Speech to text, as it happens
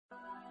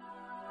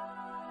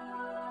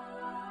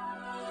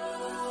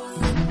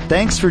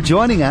Thanks for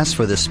joining us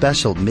for the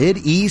special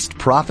Mid-East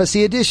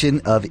Prophecy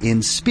edition of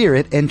In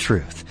Spirit and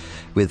Truth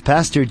with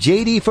Pastor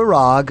J.D.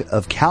 Farag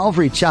of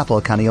Calvary Chapel,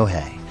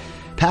 Kaneohe.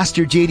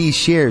 Pastor J.D.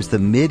 shares the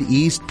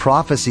Mid-East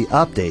Prophecy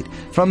update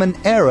from an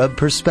Arab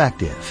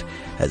perspective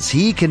as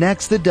he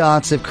connects the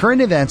dots of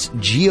current events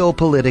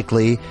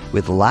geopolitically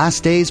with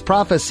last days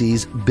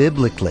prophecies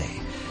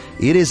biblically.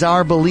 It is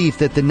our belief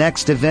that the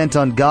next event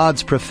on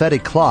God's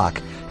prophetic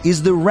clock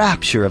is the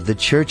rapture of the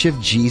Church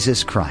of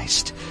Jesus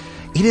Christ.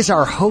 It is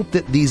our hope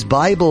that these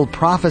Bible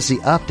prophecy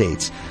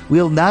updates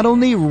will not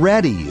only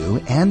ready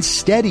you and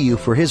steady you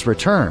for His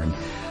return,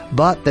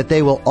 but that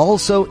they will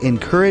also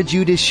encourage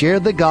you to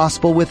share the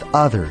gospel with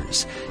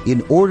others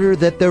in order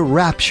that the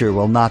rapture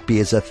will not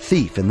be as a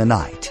thief in the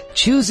night.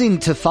 Choosing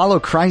to follow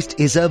Christ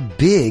is a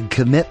big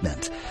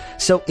commitment,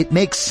 so it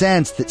makes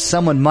sense that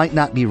someone might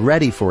not be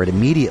ready for it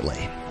immediately.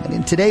 And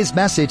in today's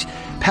message,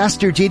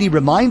 Pastor J.D.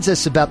 reminds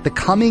us about the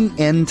coming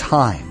end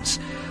times.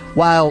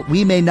 While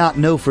we may not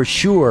know for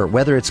sure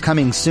whether it's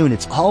coming soon,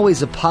 it's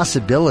always a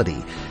possibility.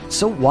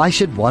 So why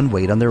should one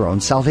wait on their own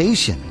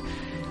salvation?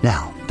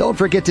 Now, don't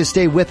forget to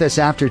stay with us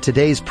after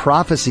today's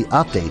prophecy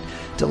update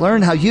to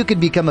learn how you can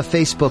become a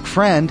Facebook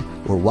friend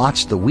or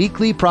watch the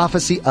weekly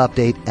prophecy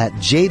update at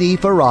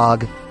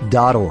jdfarag.org.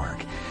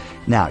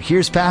 Now,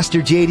 here's Pastor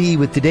JD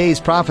with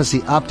today's prophecy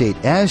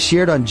update as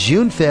shared on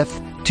June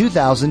 5th,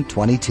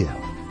 2022.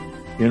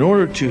 In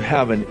order to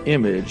have an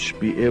image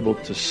be able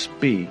to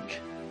speak,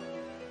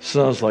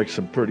 sounds like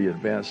some pretty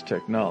advanced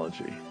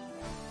technology.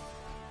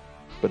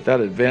 But that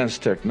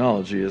advanced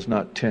technology is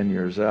not 10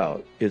 years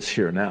out. It's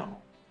here now.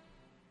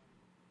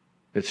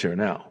 It's here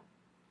now.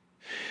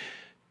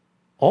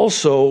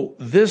 Also,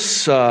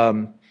 this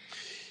not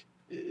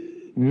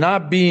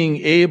being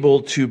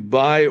able to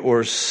buy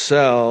or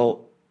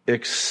sell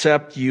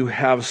except you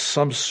have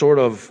some sort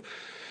of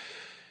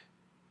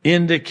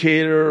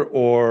indicator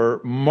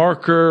or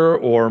marker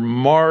or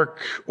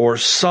mark or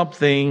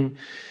something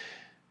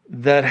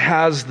that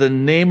has the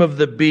name of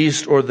the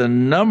beast or the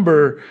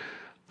number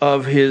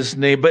of his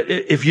name. But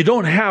if you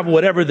don't have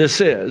whatever this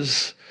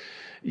is,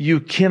 you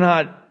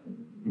cannot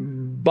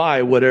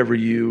buy whatever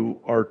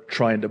you are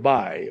trying to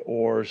buy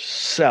or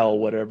sell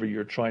whatever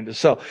you're trying to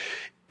sell.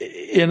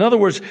 In other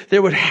words,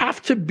 there would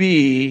have to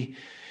be,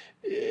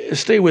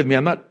 stay with me,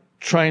 I'm not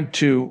trying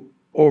to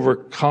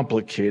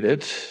overcomplicate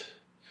it,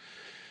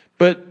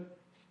 but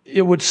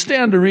it would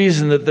stand to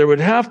reason that there would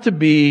have to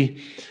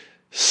be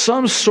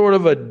some sort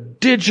of a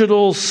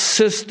digital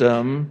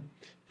system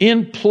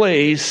in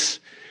place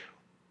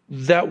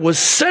that was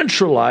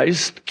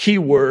centralized,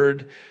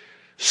 keyword,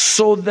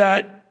 so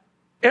that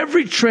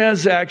every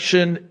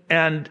transaction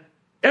and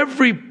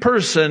every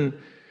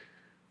person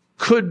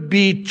could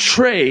be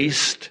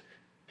traced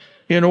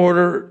in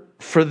order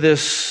for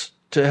this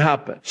to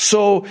happen.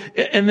 So,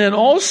 and then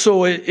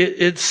also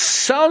it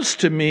sounds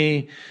to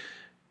me,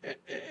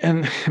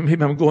 and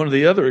maybe I'm going to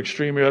the other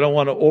extreme here, I don't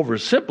want to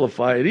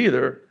oversimplify it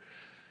either,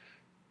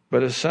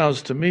 but it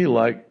sounds to me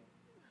like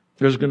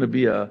there's going to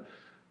be a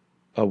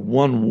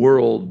one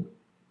world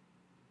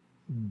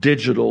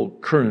digital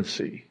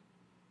currency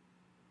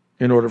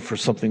in order for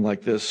something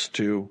like this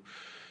to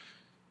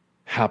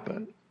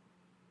happen.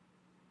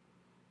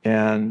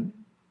 And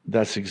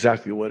that's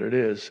exactly what it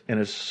is. And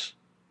it's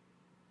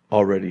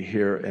already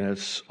here and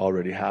it's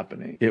already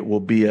happening. It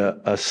will be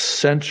a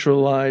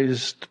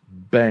centralized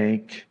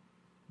bank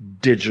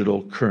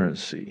digital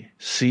currency,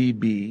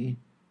 CBDC.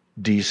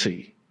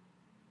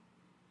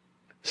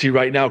 See,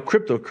 right now,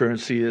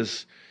 cryptocurrency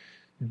is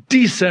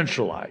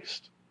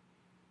decentralized.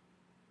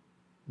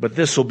 But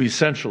this will be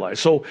centralized.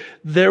 So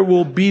there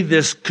will be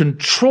this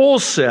control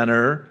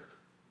center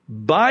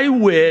by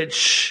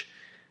which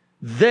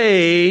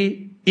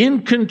they,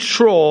 in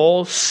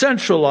control,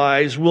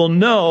 centralized, will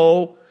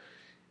know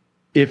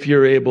if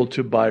you're able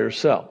to buy or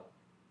sell.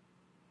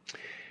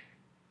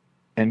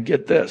 And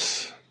get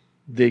this,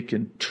 they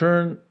can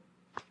turn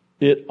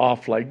it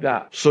off like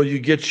that. So you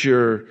get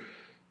your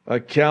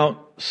account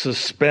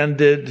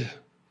suspended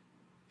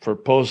for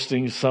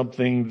posting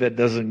something that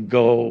doesn't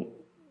go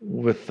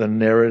with the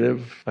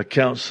narrative.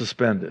 Account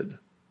suspended.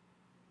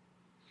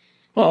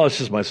 Well, it's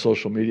just my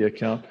social media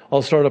account.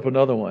 I'll start up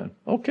another one.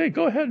 Okay,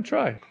 go ahead and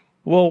try.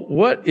 Well,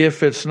 what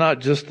if it's not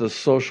just the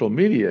social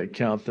media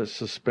account that's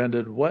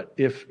suspended? What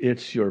if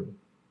it's your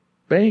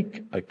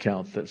bank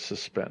account that's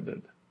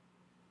suspended?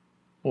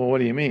 Well, what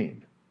do you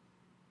mean?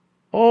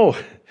 Oh,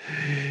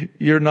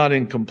 you're not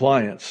in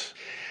compliance.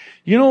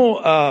 You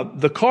know,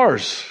 the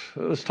cars,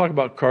 let's talk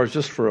about cars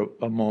just for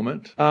a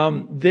moment.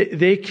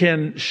 They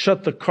can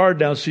shut the car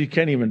down so you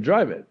can't even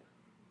drive it.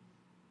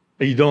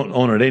 You don't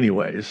own it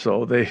anyway,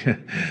 so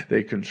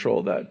they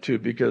control that too.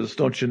 Because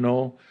don't you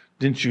know,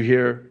 didn't you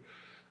hear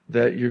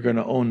that you're going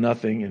to own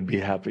nothing and be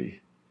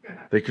happy?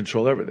 They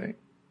control everything.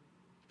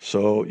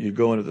 So you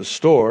go into the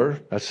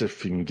store, that's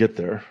if you can get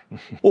there.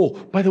 Oh,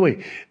 by the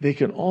way, they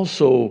can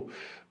also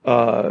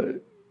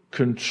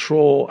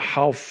control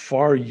how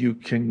far you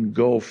can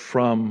go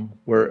from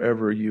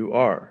wherever you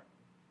are.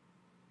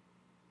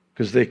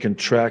 Because they can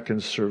track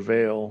and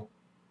surveil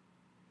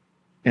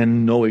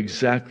and know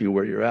exactly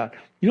where you're at.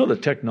 You know, the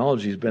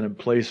technology's been in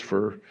place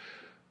for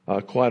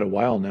quite a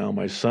while now.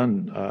 My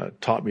son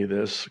taught me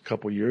this a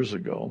couple years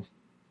ago.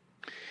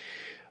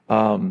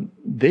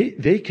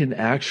 They can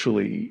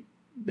actually,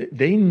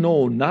 they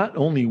know not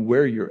only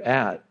where you're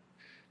at,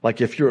 like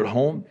if you're at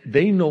home,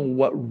 they know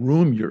what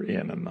room you're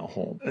in the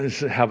home.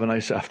 Have a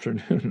nice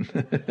afternoon.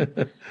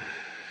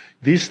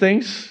 These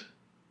things,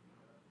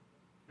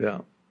 yeah.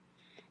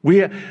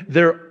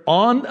 They're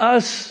on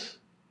us.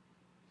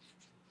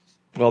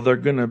 Well, they're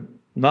gonna,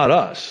 not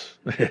us.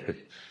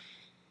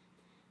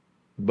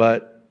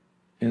 But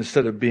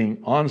instead of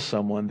being on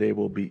someone, they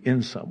will be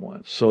in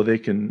someone. So they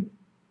can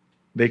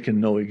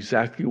know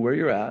exactly where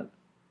you're at,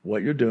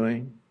 what you're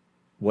doing,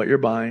 what you're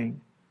buying,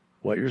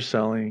 what you're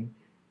selling,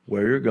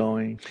 where you're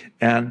going.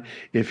 And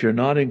if you're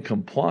not in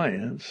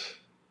compliance,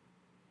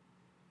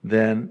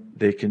 then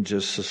they can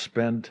just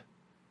suspend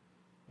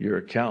your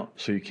account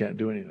so you can't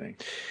do anything.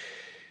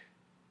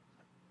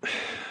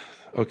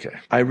 Okay.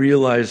 I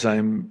realize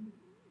I'm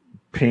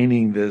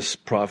painting this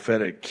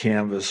prophetic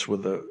canvas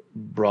with a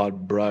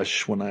broad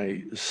brush when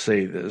I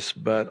say this,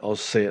 but I'll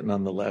say it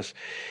nonetheless.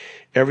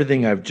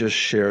 Everything I've just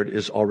shared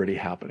is already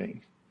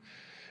happening.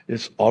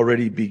 It's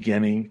already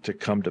beginning to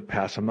come to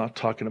pass. I'm not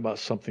talking about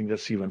something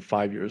that's even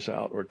 5 years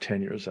out or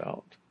 10 years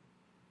out.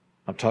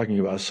 I'm talking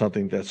about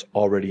something that's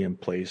already in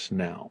place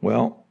now.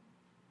 Well,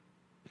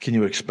 can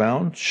you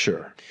expound?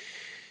 Sure.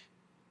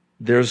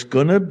 There's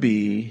going to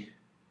be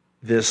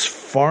this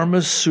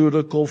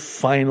pharmaceutical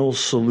final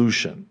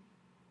solution,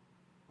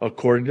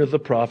 according to the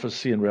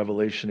prophecy in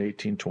Revelation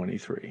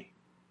 18:23.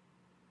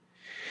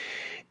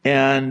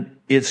 And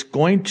it's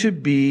going to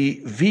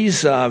be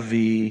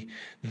vis-a-vis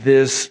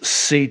this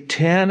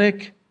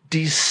satanic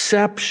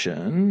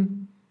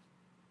deception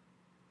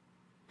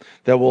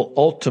that will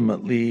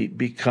ultimately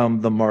become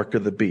the mark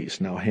of the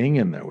beast. Now hang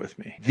in there with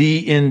me.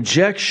 The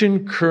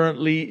injection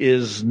currently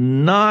is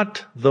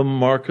not the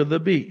mark of the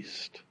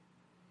beast.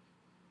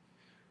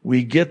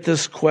 We get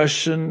this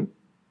question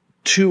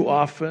too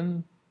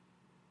often,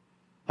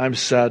 I'm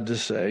sad to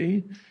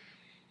say.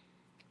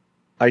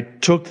 I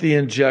took the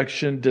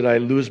injection. Did I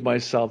lose my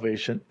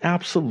salvation?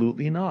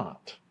 Absolutely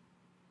not.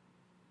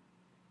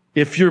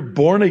 If you're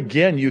born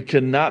again, you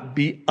cannot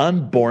be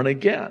unborn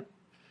again.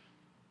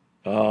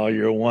 Oh,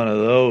 you're one of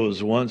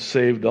those. Once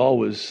saved,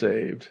 always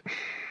saved.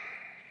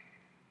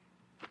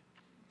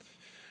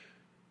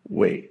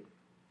 Wait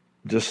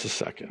just a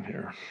second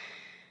here.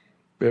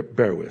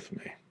 Bear with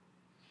me.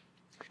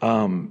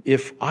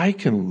 If I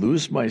can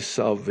lose my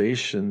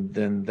salvation,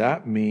 then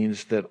that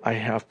means that I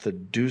have to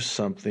do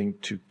something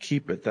to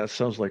keep it. That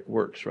sounds like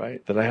works,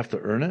 right? That I have to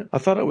earn it? I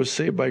thought I was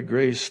saved by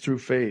grace through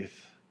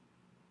faith.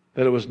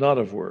 That it was not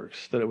of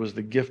works, that it was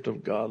the gift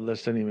of God,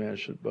 lest any man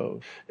should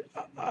boast.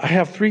 I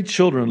have 3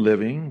 children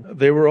living.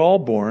 They were all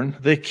born.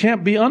 They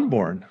can't be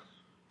unborn.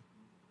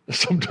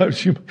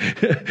 Sometimes you,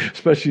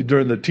 especially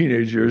during the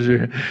teenage years,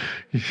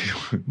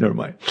 never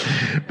mind.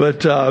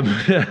 But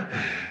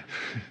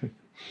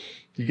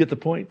you get the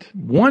point.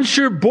 Once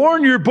you're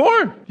born, you're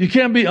born. You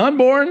can't be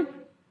unborn.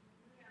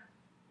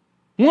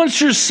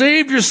 Once you're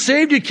saved, you're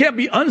saved. You can't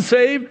be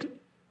unsaved.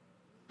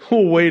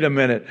 Oh, wait a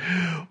minute.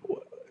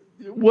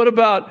 What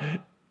about,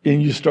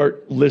 and you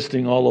start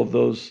listing all of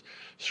those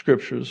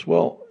scriptures.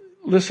 Well,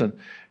 listen,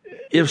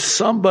 if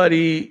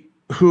somebody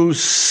who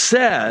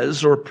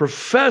says or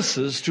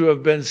professes to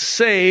have been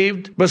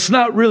saved, but's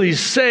not really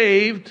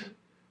saved,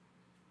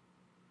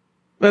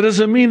 that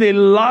doesn't mean they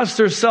lost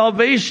their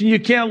salvation. You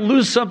can't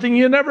lose something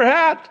you never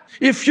had.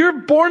 If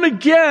you're born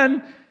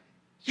again,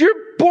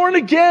 you're born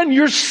again.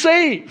 You're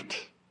saved.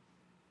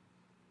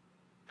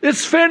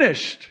 It's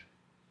finished.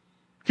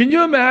 Can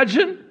you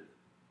imagine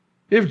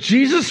if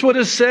Jesus would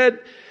have said,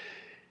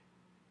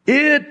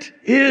 "It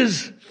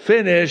is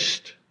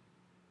finished,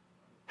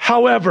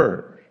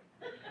 however,"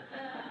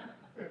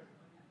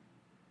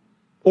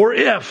 or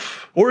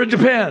if, or it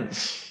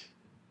depends.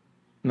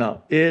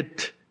 No,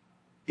 it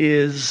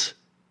is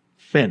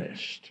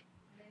finished.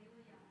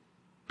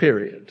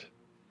 Period.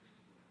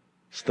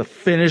 It's the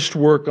finished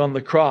work on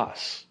the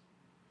cross.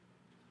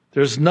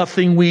 There's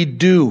nothing we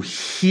do.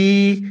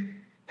 He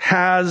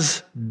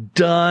has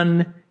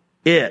done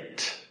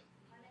it.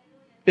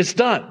 It's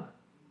done.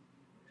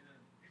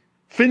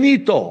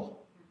 Finito.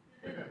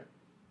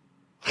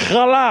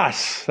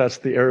 Khalas. That's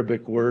the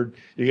Arabic word.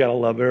 You gotta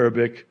love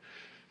Arabic.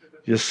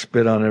 Just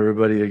spit on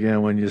everybody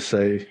again when you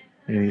say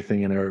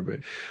anything in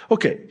Arabic.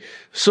 Okay,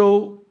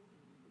 so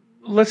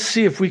let's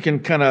see if we can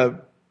kind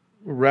of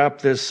wrap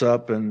this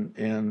up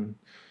and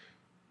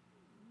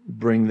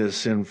bring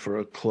this in for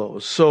a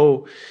close.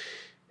 So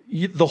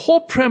the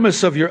whole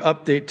premise of your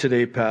update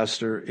today,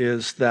 Pastor,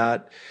 is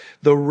that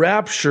the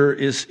rapture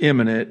is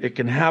imminent. It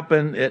can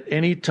happen at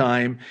any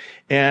time.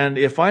 And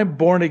if I'm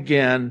born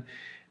again,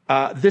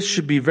 this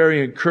should be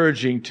very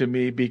encouraging to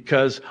me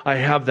because I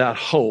have that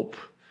hope.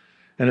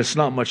 And it's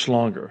not much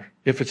longer.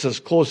 If it's as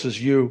close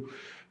as you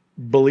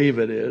believe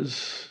it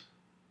is.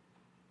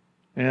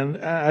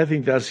 And I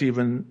think that's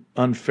even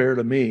unfair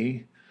to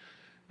me.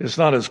 It's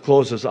not as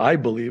close as I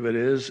believe it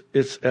is.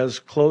 It's as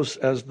close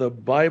as the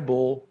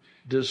Bible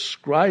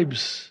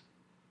describes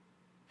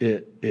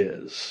it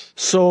is.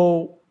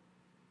 So,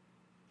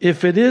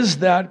 if it is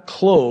that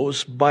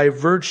close by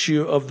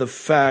virtue of the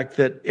fact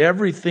that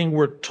everything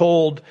we're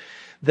told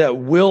that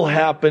will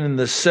happen in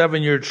the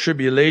 7-year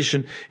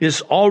tribulation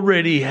is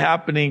already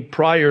happening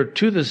prior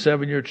to the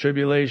 7-year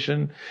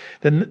tribulation,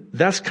 then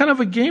that's kind of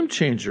a game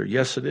changer.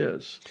 Yes, it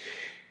is.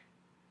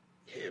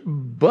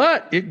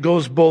 But it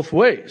goes both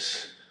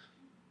ways.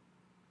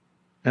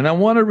 And I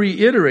want to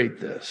reiterate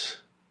this.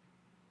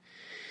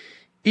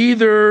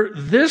 Either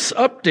this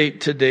update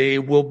today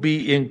will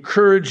be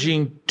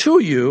encouraging to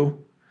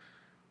you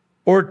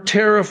or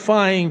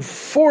terrifying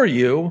for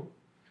you,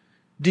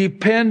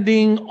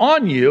 depending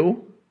on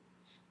you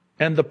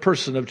and the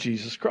person of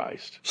Jesus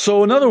Christ.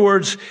 So in other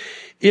words,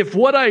 if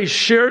what I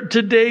shared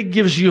today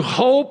gives you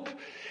hope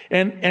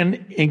and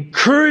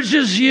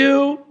encourages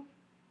you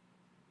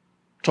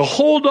to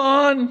hold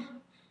on,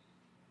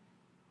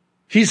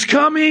 He's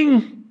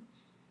coming,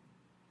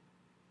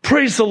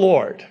 praise the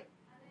Lord.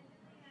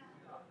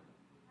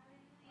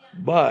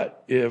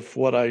 But if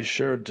what I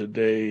shared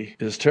today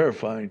is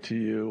terrifying to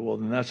you, well,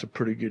 then that's a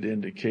pretty good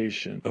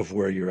indication of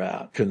where you're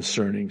at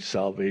concerning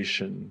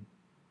salvation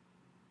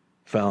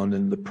found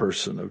in the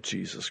person of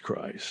Jesus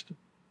Christ.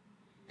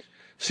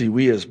 See,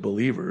 we as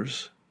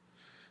believers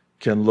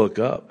can look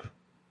up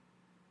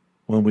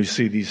when we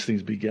see these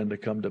things begin to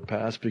come to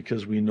pass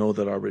because we know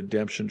that our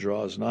redemption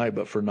draws nigh.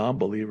 But for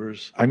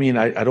non-believers, I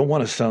don't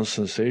want to sound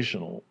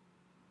sensational.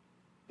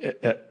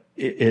 It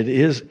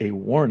is a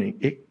warning.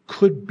 It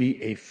could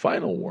be a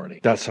final warning.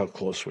 That's how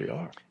close we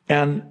are.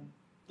 And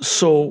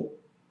so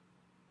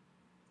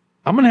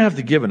I'm going to have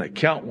to give an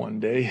account one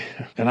day,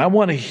 and I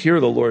want to hear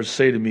the Lord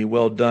say to me,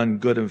 well done,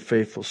 good and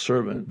faithful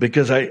servant,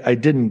 because I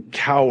didn't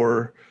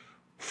cower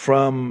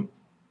from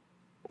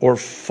or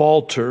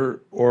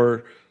falter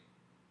or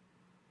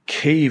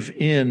cave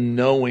in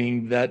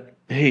knowing that,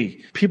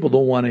 hey, people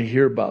don't want to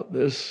hear about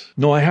this.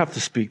 No, I have to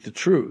speak the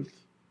truth.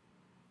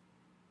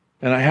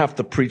 And I have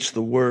to preach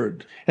the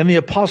word. And the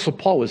Apostle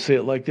Paul would say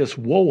it like this: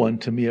 woe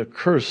unto me, a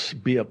curse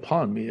be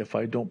upon me if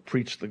I don't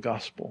preach the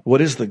gospel.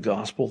 What is the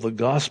gospel? The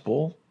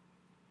gospel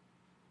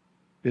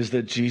is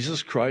that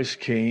Jesus Christ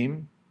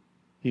came,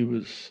 He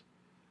was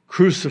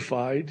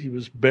crucified, He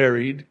was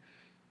buried,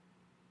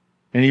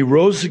 and He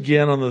rose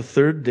again on the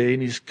third day,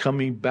 and He's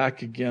coming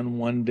back again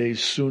one day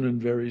soon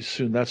and very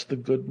soon. That's the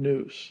good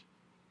news.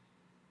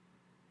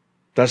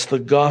 That's the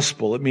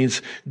gospel. It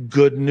means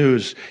good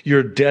news.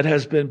 Your debt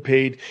has been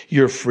paid.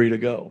 You're free to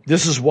go.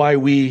 This is why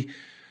we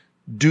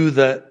do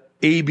the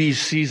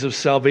ABCs of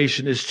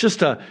salvation. It's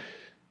just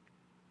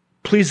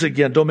please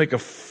again, don't make a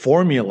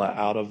formula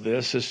out of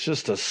this. It's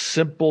just a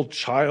simple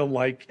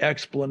childlike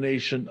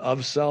explanation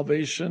of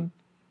salvation.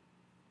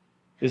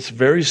 It's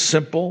very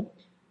simple.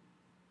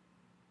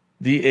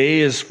 The A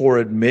is for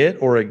admit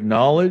or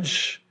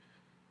acknowledge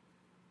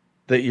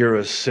that you're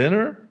a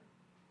sinner.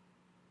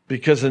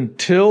 Because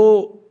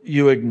until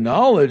you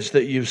acknowledge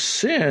that you've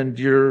sinned,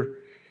 you're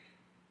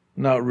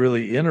not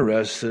really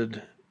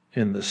interested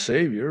in the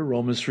Savior.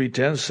 Romans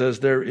 3:10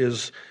 says there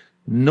is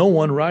no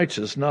one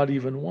righteous, not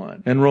even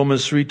one. And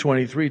Romans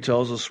 3:23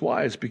 tells us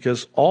why. It's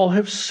because all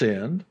have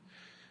sinned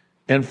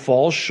and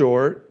fall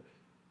short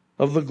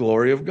of the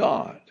glory of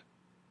God.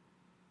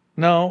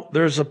 Now,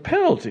 there's a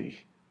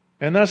penalty,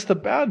 and that's the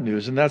bad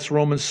news, and that's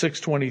Romans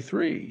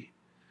 6:23.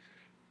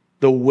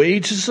 The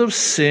wages of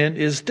sin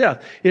is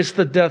death. It's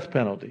the death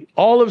penalty.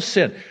 All of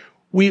sin.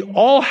 We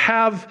all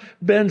have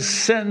been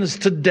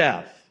sentenced to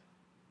death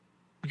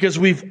because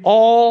we've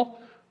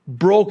all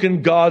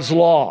broken God's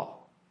law.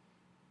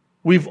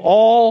 We've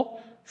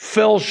all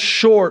fell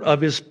short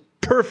of His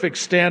perfect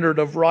standard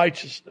of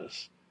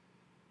righteousness.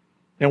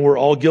 And we're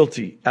all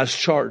guilty as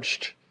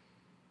charged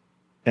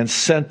and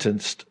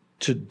sentenced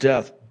to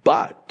death.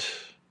 But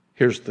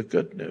here's the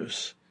good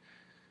news.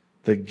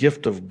 The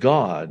gift of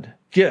God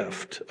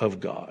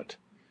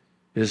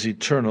is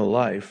eternal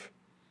life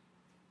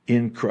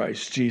in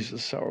Christ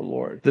Jesus our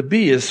Lord. The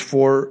B is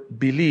for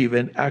believe,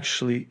 and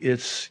actually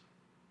it's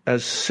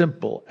as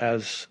simple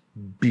as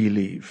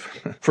believe.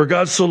 For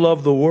God so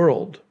loved the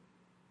world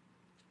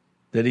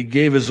that He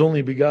gave His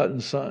only begotten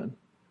Son,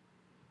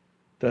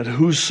 that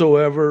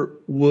whosoever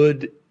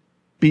would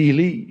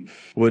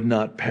believe would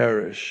not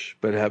perish,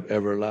 but have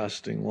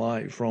everlasting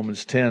life.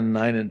 Romans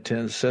 10:9 and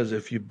 10 says,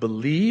 if you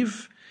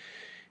believe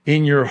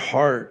in your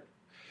heart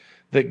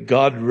that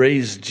God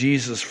raised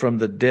Jesus from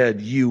the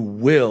dead, you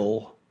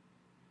will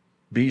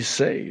be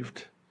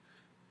saved.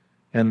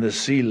 And the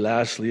C,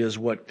 lastly, is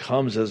what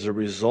comes as a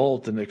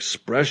result, an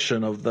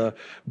expression of the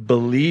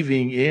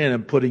believing in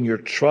and putting your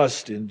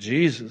trust in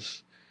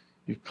Jesus.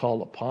 You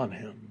call upon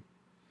Him.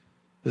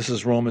 This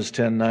is Romans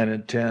 10:9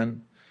 and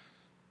 10.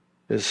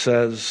 It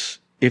says,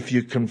 if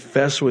you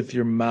confess with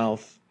your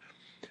mouth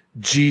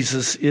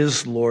Jesus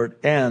is Lord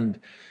and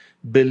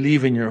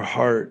believe in your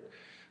heart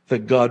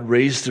that God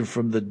raised Him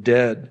from the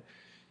dead,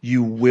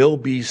 you will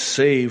be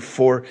saved.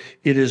 For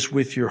it is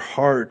with your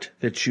heart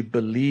that you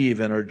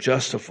believe and are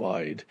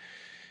justified,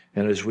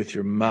 and it is with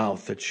your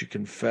mouth that you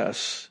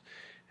confess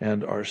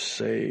and are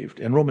saved.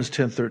 And Romans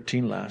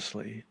 10:13,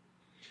 lastly,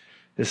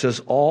 it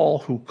says, all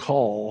who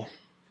call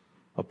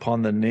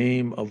upon the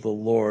name of the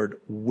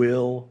Lord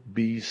will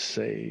be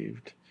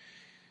saved.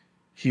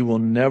 He will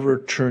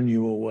never turn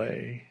you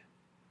away.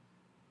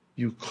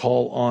 You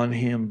call on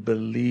him,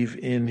 believe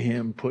in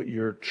him, put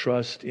your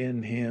trust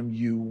in him,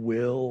 you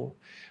will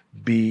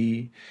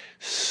be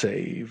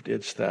saved.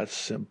 It's that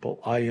simple.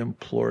 I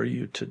implore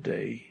you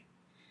today,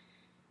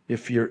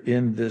 if you're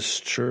in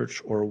this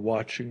church or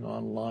watching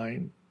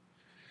online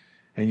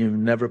and you've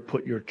never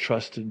put your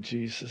trust in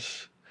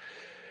Jesus,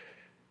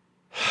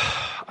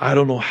 I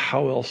don't know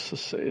how else to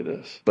say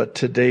this, but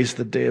today's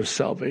the day of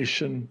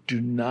salvation.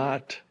 Do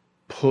not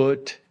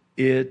put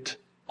it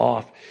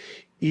off.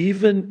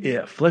 Even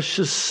if, let's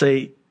just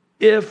say,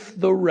 if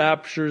the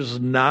rapture's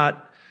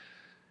not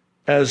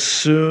as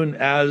soon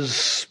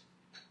as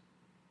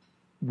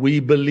we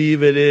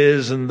believe it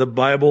is and the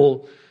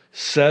Bible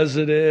says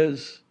it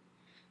is,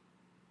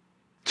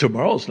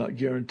 tomorrow's not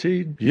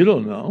guaranteed. You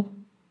don't know.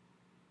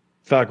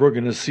 In fact, we're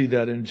going to see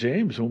that in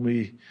James when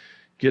we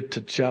get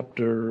to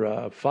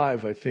chapter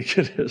 5, I think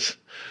it is,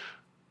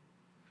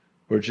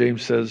 where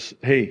James says,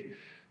 hey,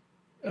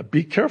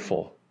 be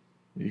careful,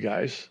 you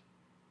guys.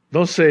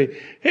 Don't say,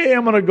 hey,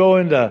 I'm going to go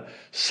into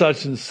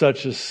such and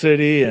such a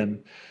city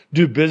and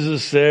do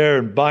business there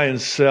and buy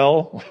and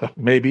sell.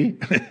 Maybe.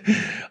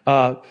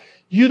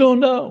 You don't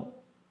know.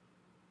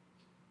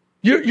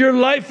 Your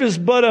life is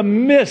but a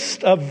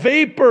mist, a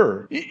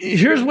vapor.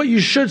 Here's what you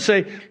should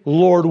say,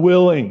 Lord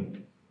willing.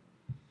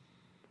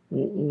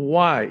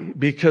 Why?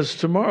 Because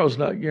tomorrow's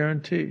not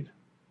guaranteed.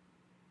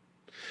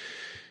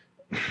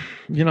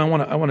 You know,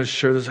 I want to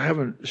share this. I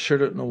haven't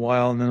shared it in a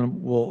while, and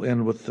then we'll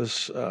end with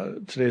this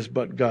today's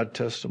But God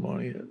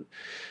testimony.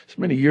 So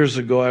many years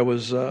ago, I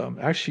was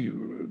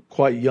actually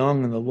quite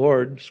young in the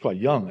Lord. It's quite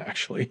young,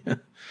 actually.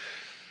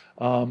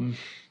 And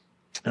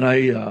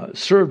I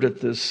served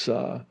at this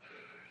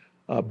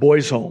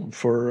boys' home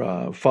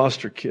for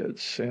foster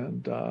kids.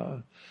 And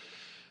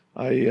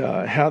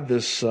I had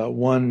this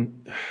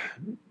one.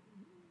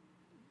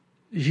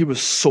 He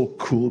was so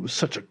cool. He was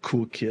such a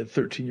cool kid,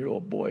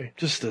 13-year-old boy.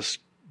 Just this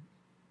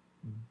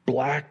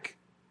black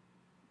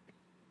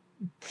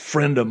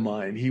friend of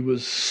mine. He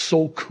was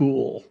so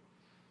cool.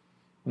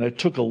 And I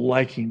took a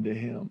liking to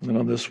him. And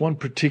on this one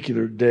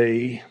particular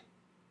day,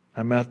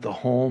 I'm at the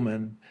home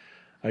and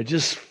I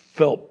just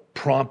felt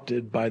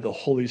prompted by the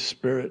Holy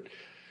Spirit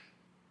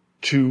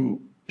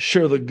to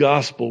share the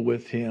gospel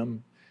with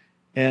him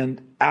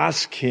and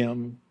ask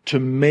him to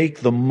make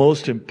the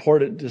most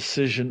important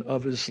decision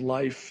of his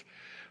life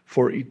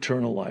for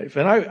eternal life.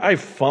 And I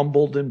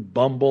fumbled and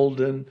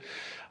bumbled, and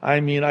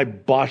I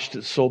botched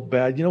it so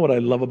bad. You know what I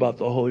love about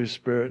the Holy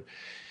Spirit?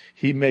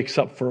 He makes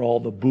up for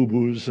all the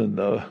boo-boos and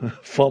the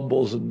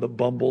fumbles and the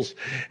bumbles.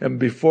 And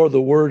before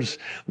the words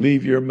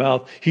leave your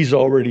mouth, he's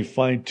already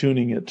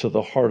fine-tuning it to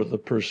the heart of the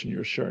person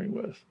you're sharing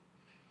with.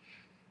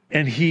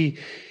 And he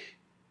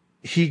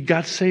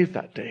got saved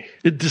that day,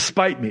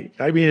 despite me.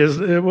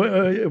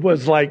 It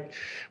was like,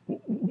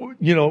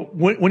 you know,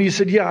 when he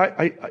said,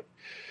 yeah,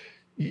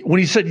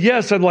 when he said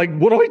yes, I'm like,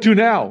 what do I do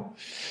now?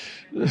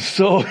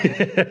 So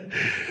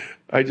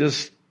I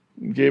just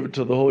gave it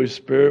to the Holy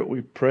Spirit. We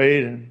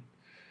prayed, and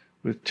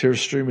with tears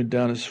streaming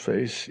down his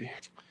face,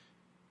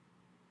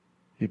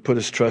 he put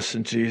his trust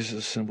in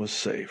Jesus and was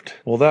saved.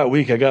 Well, that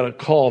week I got a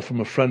call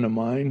from a friend of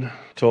mine,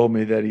 told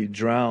me that he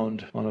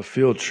drowned on a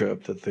field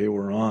trip that they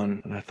were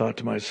on. And I thought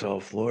to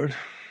myself, Lord,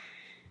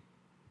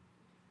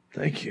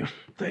 thank you.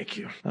 Thank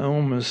you.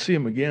 I'm going to see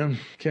him again.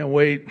 Can't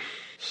wait.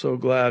 So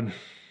glad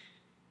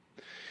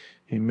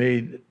he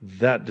made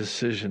that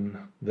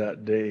decision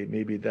that day.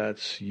 Maybe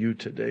that's you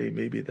today.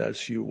 Maybe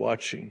that's you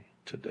watching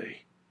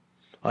today.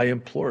 I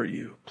implore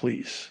you,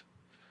 please,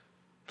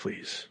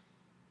 please.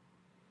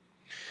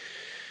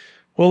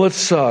 Well,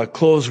 let's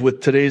close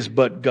with today's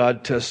But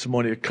God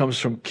testimony. It comes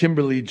from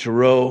Kimberly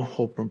Giroux.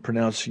 Hope I'm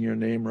pronouncing your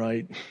name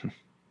right.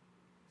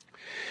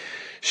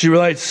 She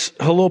writes,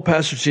 hello,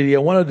 Pastor JD. I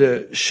wanted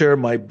to share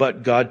my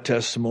But God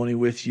testimony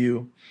with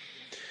you.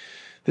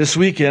 This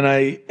weekend,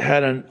 I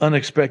had an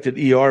unexpected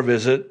ER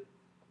visit.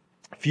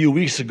 A few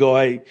weeks ago,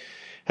 I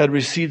had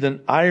received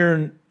an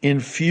iron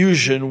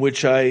infusion,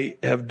 which I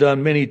have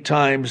done many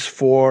times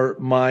for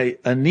my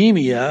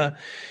anemia,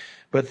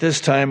 but this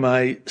time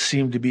I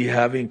seemed to be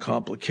having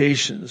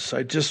complications.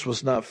 I just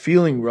was not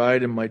feeling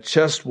right, and my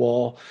chest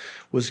wall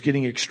was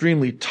getting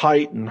extremely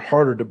tight and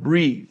harder to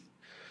breathe.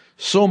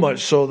 So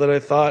much so that I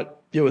thought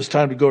it was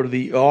time to go to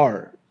the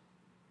ER.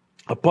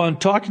 Upon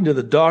talking to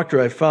the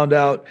doctor, I found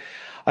out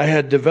I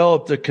had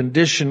developed a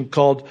condition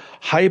called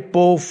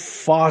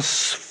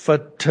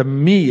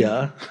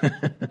hypophosphatemia.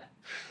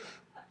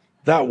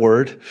 That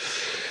word.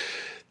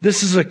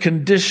 This is a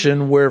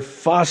condition where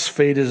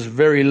phosphate is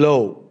very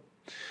low.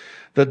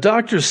 The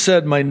doctor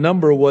said my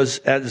number was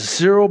at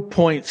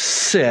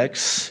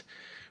 0.6,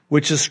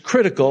 which is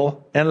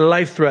critical and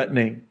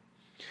life-threatening.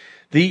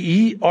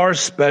 The ER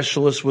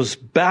specialist was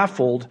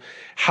baffled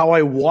how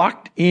I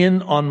walked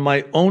in on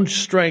my own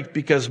strength,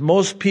 because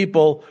most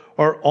people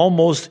are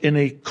almost in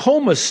a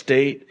coma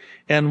state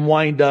and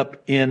wind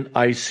up in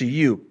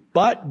ICU.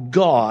 But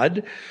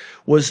God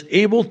was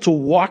able to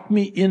walk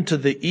me into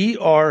the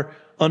ER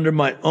under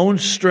my own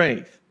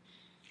strength.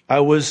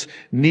 I was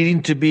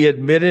needing to be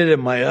admitted,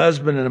 and my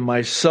husband and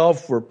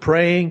myself were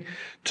praying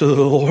to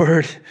the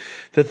Lord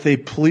that they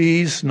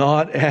please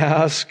not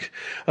ask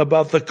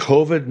about the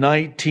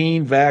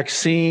COVID-19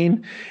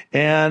 vaccine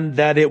and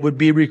that it would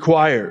be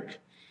required.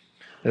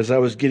 As I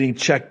was getting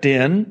checked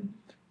in,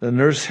 the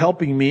nurse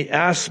helping me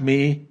asked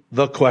me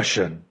the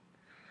question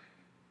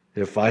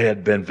if I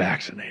had been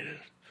vaccinated.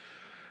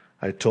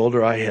 I told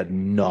her I had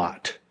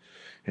not.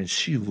 And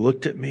she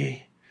looked at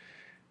me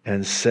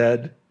and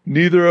said,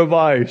 "Neither have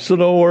I, so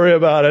don't worry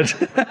about it."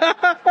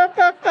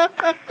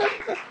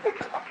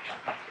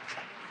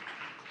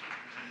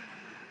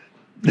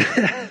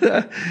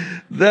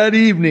 That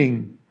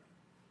evening,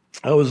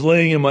 I was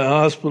laying in my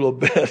hospital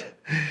bed,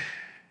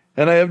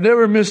 and I have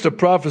never missed a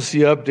prophecy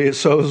update,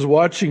 so I was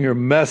watching your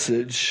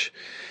message.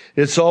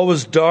 It's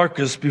always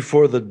darkest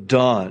before the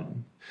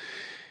dawn.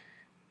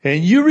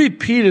 And you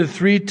repeated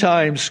 3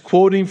 times,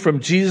 quoting from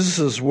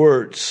Jesus'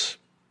 words,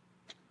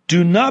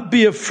 "Do not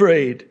be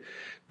afraid.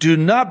 Do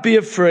not be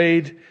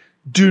afraid.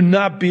 Do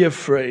not be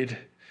afraid."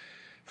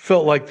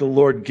 Felt like the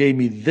Lord gave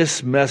me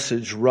this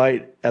message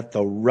right at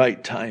the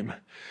right time.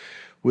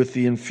 With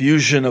the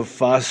infusion of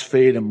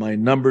phosphate and my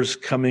numbers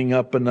coming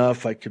up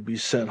enough, I could be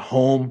sent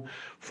home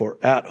for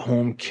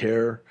at-home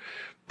care.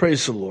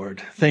 Praise the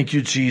Lord. Thank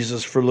you,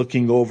 Jesus, for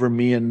looking over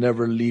me and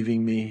never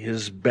leaving me.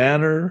 His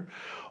banner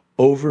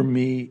over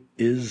me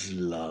is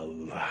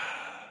love.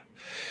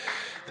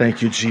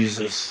 Thank you,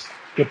 Jesus.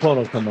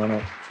 Capono, come on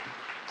up.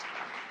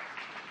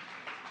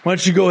 Why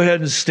don't you go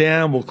ahead and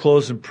stand? We'll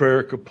close in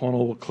prayer.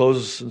 Capono will close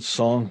us in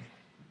song.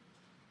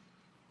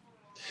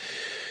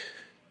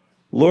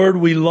 Lord,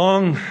 we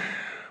long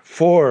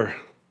for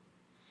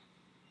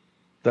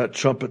that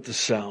trumpet to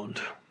sound.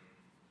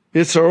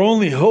 It's our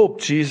only hope,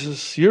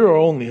 Jesus. You're our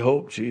only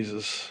hope,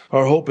 Jesus.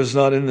 Our hope is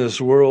not in this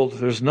world.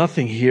 There's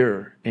nothing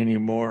here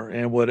anymore.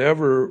 And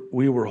whatever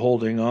we were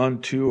holding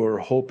on to or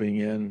hoping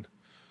in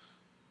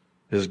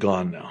is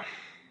gone now.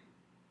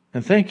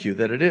 And thank you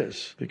that it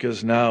is,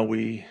 because now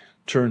we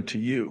turn to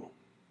you,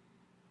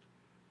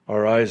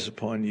 our eyes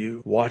upon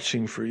you,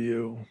 watching for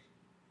you,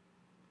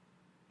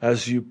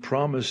 as you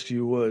promised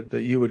you would,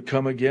 that you would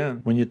come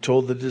again when you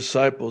told the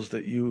disciples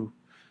that you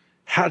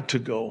had to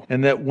go,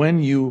 and that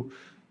when you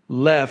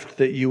left,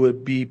 that you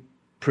would be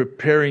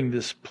preparing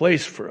this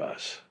place for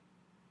us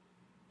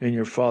in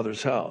your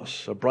Father's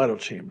house, a bridal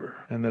chamber,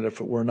 and that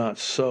if it were not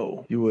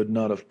so, you would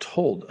not have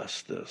told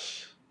us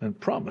this and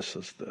promised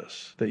us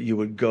this, that you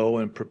would go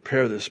and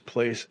prepare this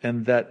place,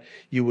 and that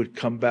you would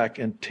come back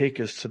and take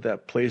us to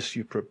that place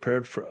you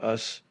prepared for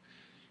us,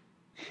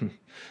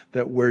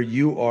 that where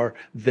you are,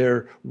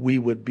 there we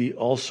would be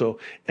also.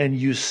 And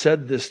you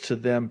said this to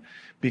them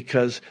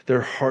because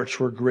their hearts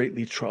were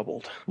greatly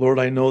troubled. Lord,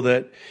 I know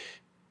that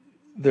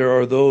there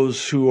are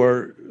those who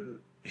are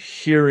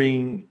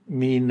hearing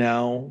me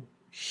now,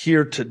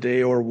 here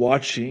today, or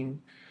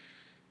watching,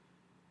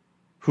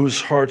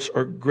 whose hearts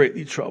are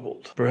greatly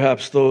troubled.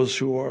 Perhaps those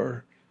who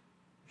are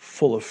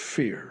full of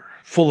fear,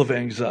 full of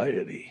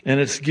anxiety, and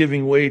it's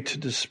giving way to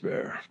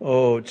despair.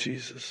 Oh,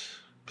 Jesus,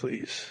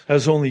 please,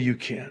 as only you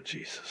can,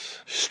 Jesus,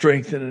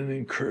 strengthen and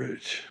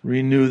encourage,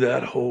 renew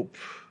that hope.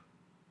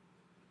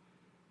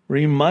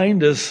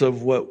 Remind us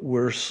of what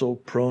we're so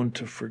prone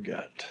to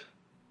forget,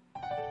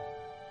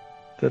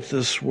 that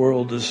this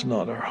world is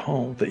not our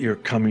home, that you're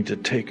coming to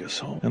take us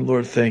home. And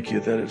Lord, thank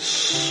you that it's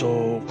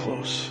so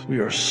close. We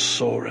are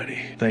so ready.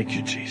 Thank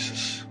you,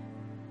 Jesus.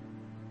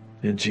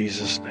 In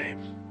Jesus' name,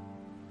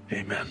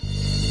 amen.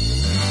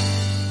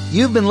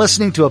 You've been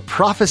listening to a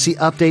prophecy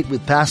update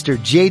with Pastor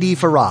J.D.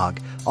 Farag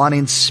on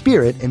In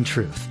Spirit and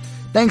Truth.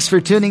 Thanks for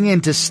tuning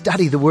in to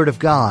study the Word of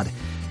God.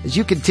 As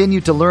you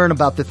continue to learn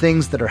about the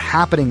things that are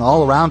happening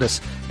all around us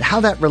and how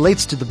that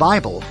relates to the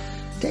Bible,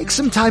 take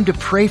some time to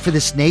pray for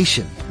this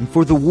nation and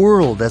for the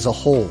world as a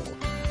whole.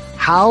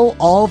 How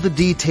all the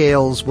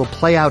details will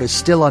play out is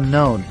still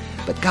unknown,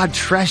 but God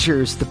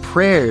treasures the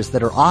prayers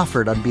that are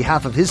offered on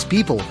behalf of His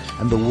people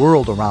and the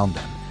world around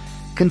them.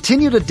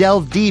 Continue to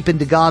delve deep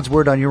into God's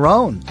Word on your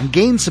own and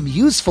gain some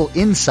useful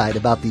insight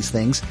about these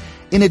things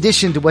in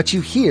addition to what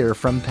you hear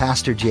from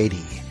Pastor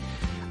J.D.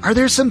 Are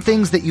there some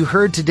things that you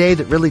heard today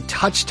that really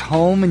touched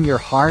home in your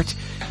heart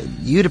that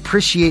you'd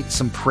appreciate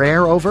some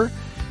prayer over?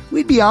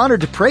 We'd be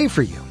honored to pray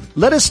for you.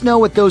 Let us know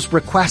what those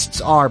requests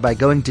are by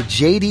going to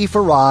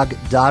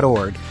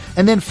jdfarag.org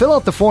and then fill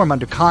out the form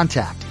under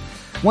contact.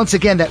 Once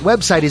again, that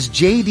website is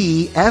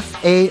jdfarag.org.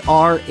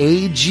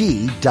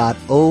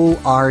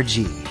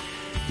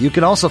 You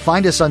can also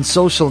find us on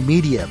social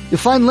media. You'll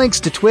find links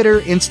to Twitter,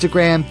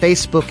 Instagram,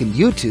 Facebook, and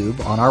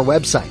YouTube on our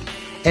website.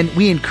 And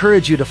we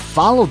encourage you to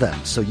follow them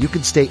so you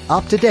can stay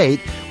up to date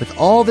with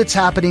all that's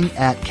happening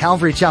at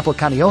Calvary Chapel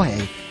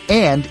Kaneohe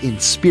and In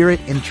Spirit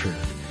and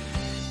Truth.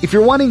 If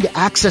you're wanting to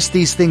access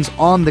these things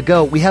on the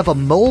go, we have a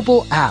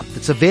mobile app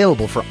that's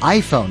available for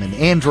iPhone and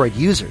Android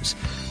users.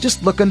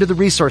 Just look under the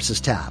Resources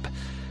tab.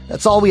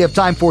 That's all we have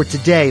time for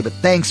today, but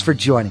thanks for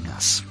joining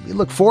us. We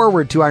look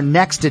forward to our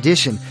next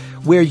edition,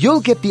 where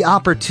you'll get the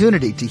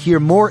opportunity to hear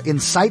more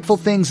insightful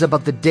things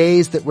about the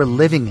days that we're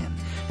living in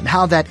and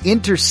how that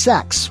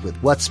intersects with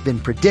what's been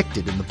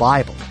predicted in the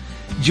Bible.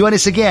 Join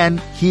us again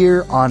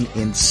here on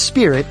In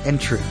Spirit and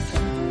Truth.